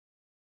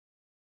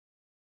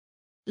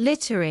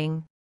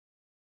littering,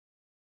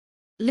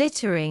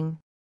 littering.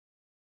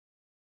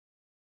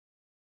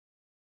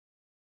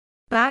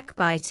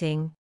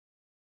 Backbiting,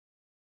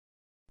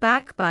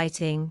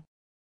 backbiting.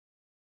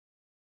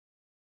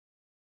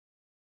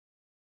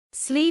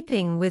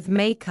 Sleeping with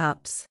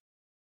makeups,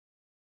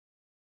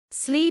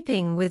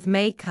 sleeping with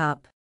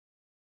makeup.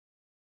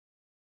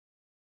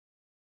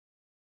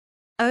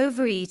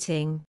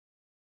 Overeating,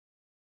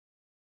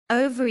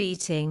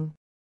 overeating.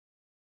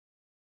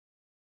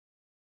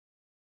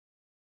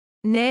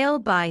 Nail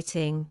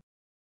biting,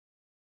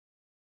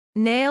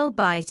 nail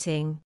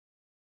biting.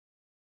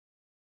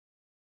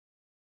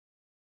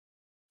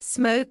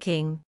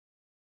 Smoking,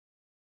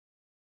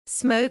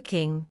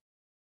 smoking.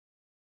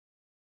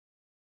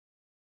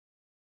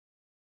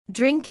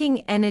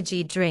 Drinking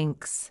energy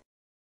drinks,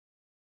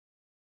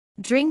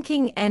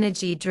 drinking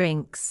energy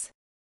drinks.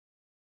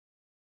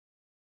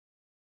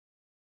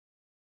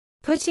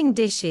 Putting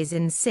dishes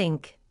in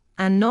sink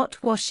and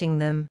not washing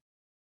them.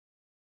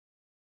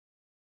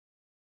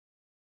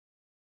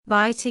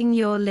 Biting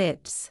your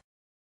lips,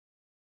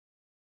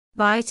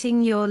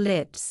 biting your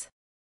lips.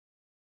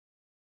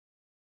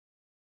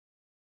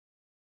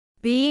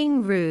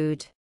 Being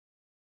rude,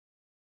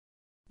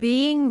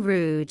 being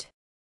rude.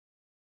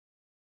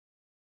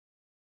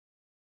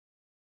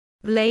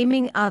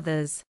 Blaming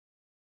others,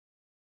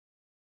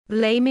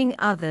 blaming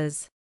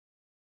others.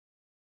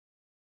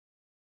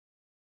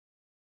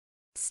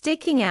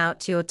 Sticking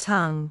out your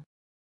tongue,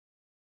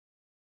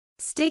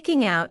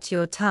 sticking out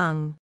your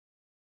tongue.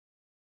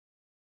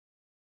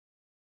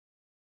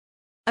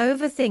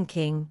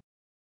 Overthinking,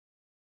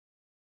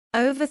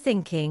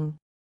 overthinking.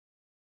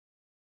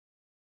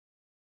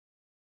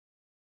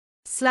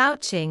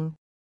 Slouching,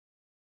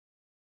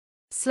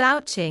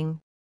 slouching.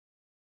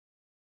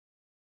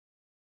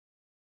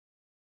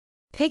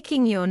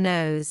 Picking your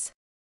nose,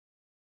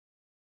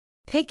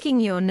 picking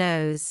your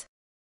nose.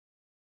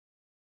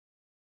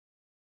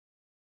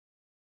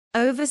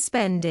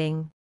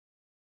 Overspending,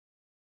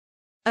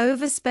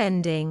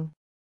 overspending.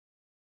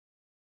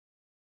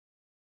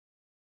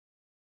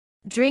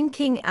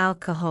 Drinking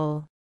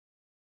alcohol,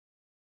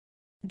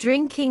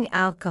 drinking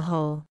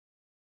alcohol.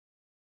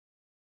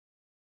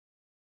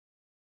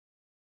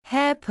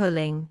 Hair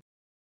pulling,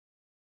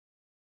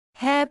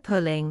 hair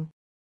pulling.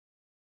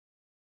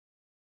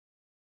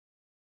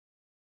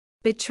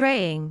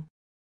 Betraying,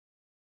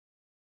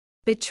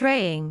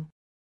 betraying.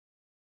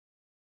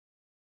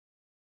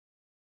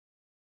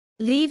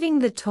 Leaving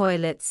the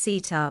toilet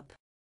seat up,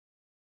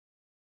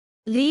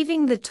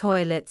 leaving the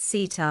toilet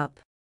seat up.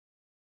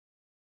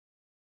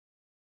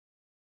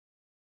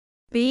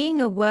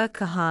 Being a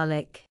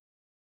workaholic,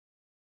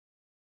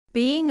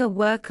 being a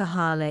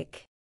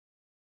workaholic.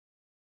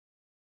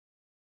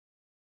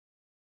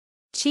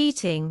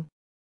 Cheating,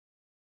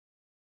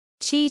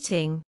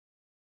 cheating.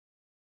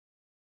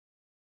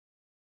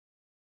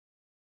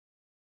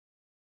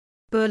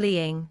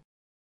 Bullying,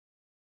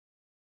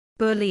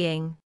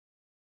 bullying.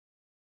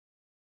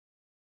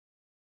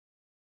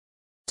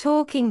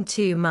 Talking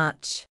too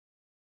much,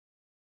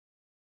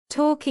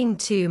 talking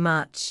too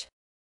much.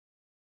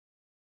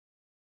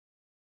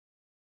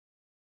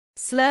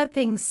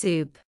 Slurping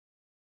soup,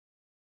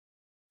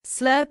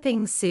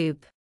 slurping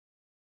soup.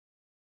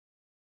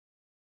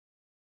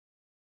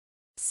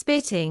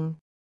 Spitting,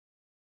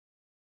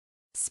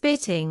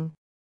 spitting.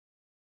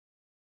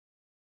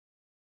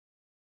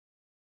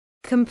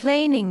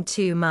 Complaining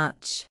too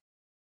much,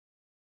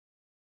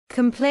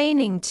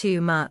 complaining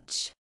too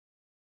much.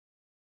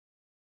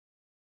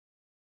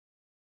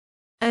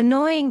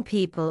 Annoying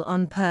people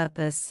on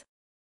purpose,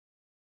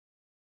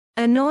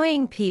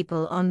 annoying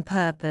people on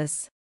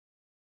purpose.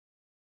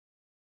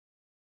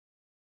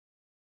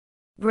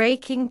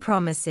 Breaking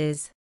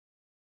promises,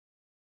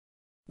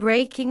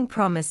 breaking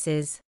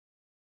promises.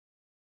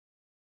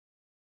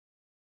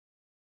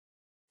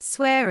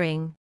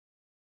 Swearing,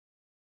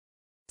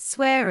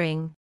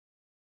 swearing.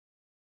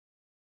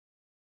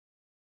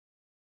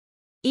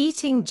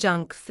 Eating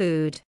junk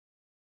food,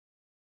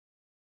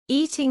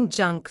 eating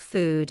junk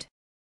food.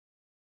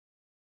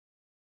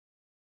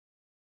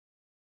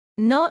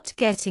 Not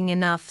getting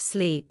enough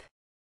sleep,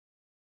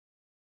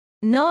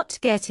 not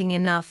getting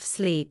enough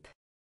sleep.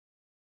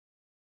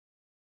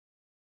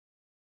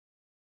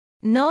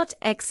 Not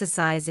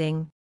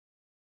exercising,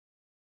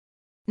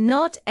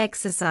 not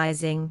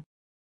exercising.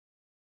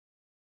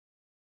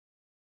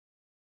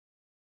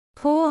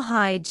 Poor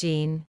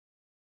hygiene,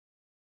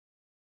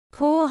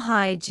 poor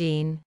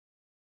hygiene.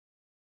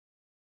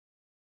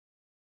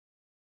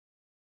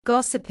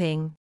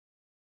 Gossiping,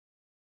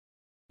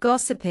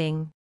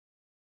 gossiping.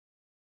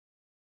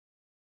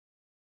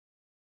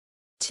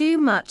 Too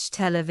much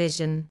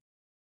television,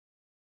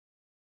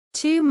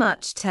 too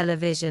much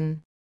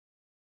television.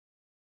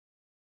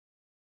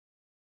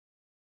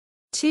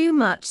 Too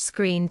much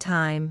screen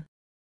time,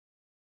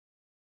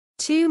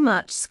 too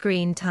much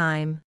screen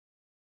time.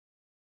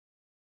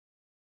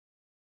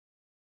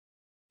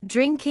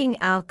 Drinking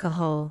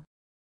alcohol,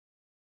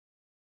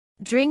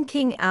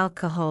 drinking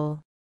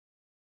alcohol.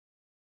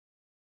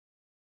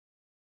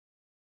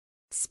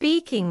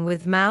 Speaking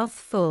with mouth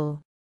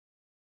full.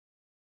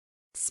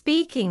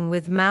 Speaking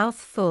with mouth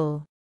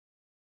full.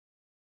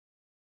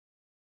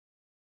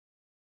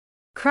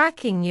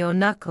 Cracking your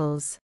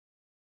knuckles.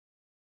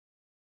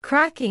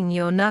 Cracking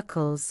your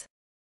knuckles.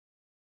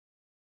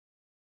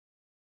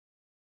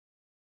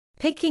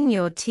 Picking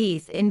your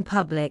teeth in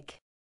public.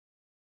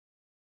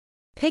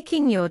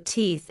 Picking your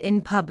teeth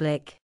in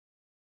public.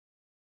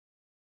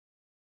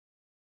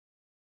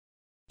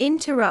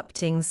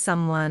 Interrupting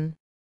someone.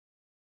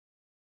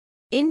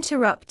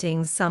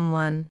 Interrupting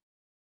someone.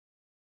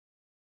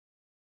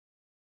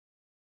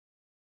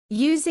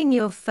 Using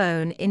your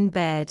phone in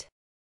bed.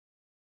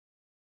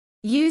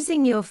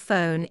 Using your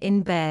phone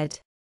in bed.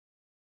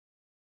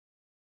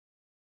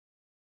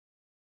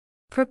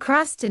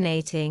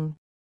 Procrastinating.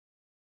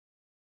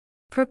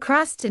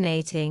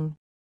 Procrastinating.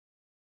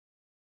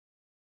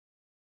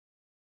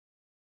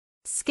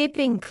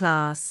 Skipping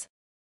class.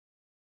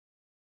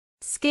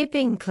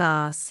 Skipping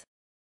class.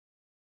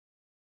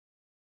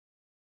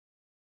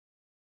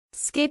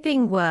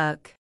 Skipping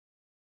work.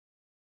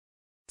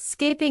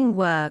 Skipping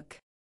work.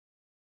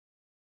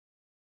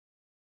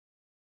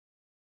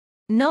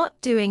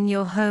 Not doing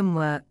your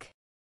homework.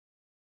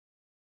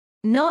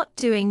 Not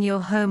doing your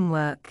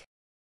homework.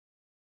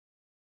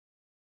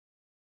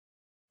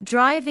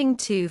 Driving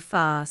too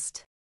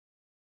fast.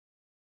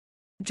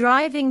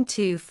 Driving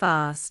too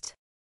fast.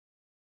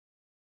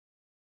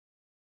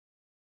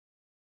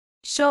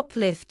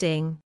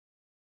 Shoplifting.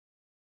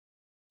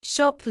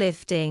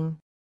 Shoplifting.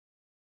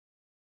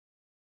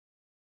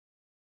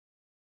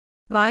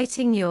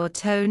 Biting your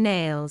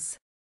toenails.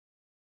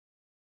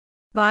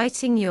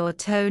 Biting your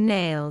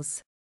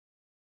toenails.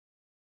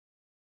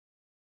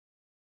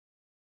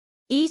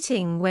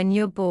 Eating when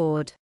you're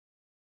bored.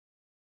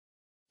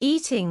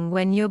 Eating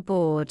when you're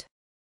bored.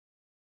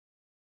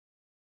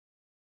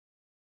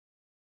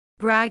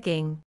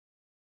 Bragging.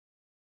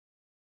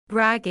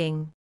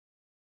 Bragging.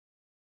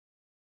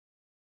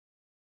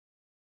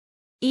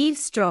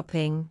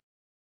 Eavesdropping.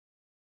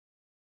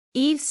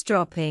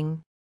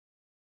 Eavesdropping.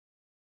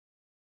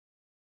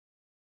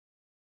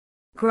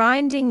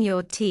 Grinding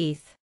your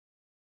teeth.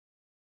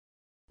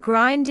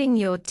 Grinding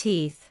your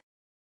teeth.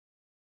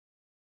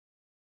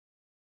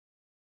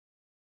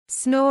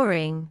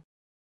 Snoring.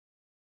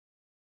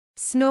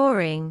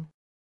 Snoring.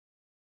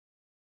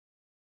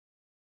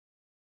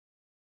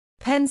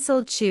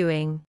 Pencil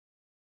chewing.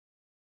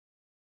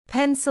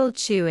 Pencil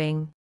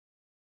chewing.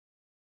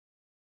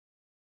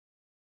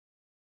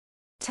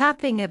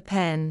 Tapping a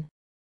pen.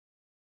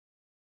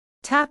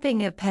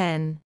 Tapping a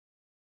pen.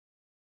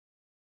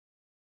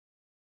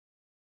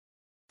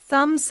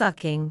 Thumb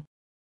sucking.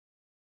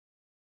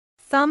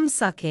 Thumb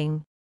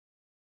sucking.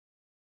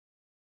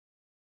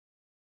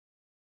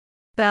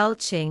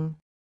 Belching.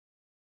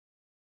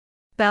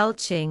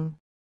 Belching.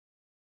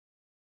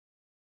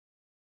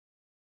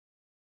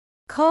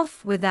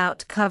 Cough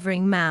without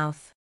covering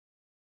mouth.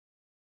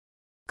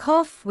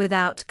 Cough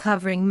without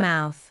covering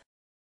mouth.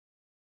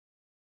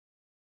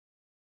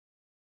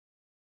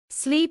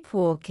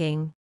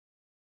 Sleepwalking.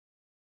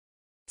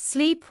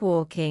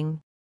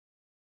 Sleepwalking.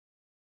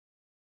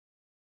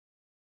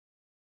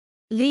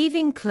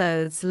 Leaving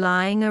clothes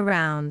lying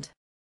around.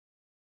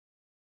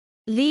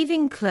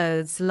 Leaving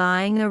clothes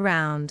lying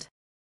around.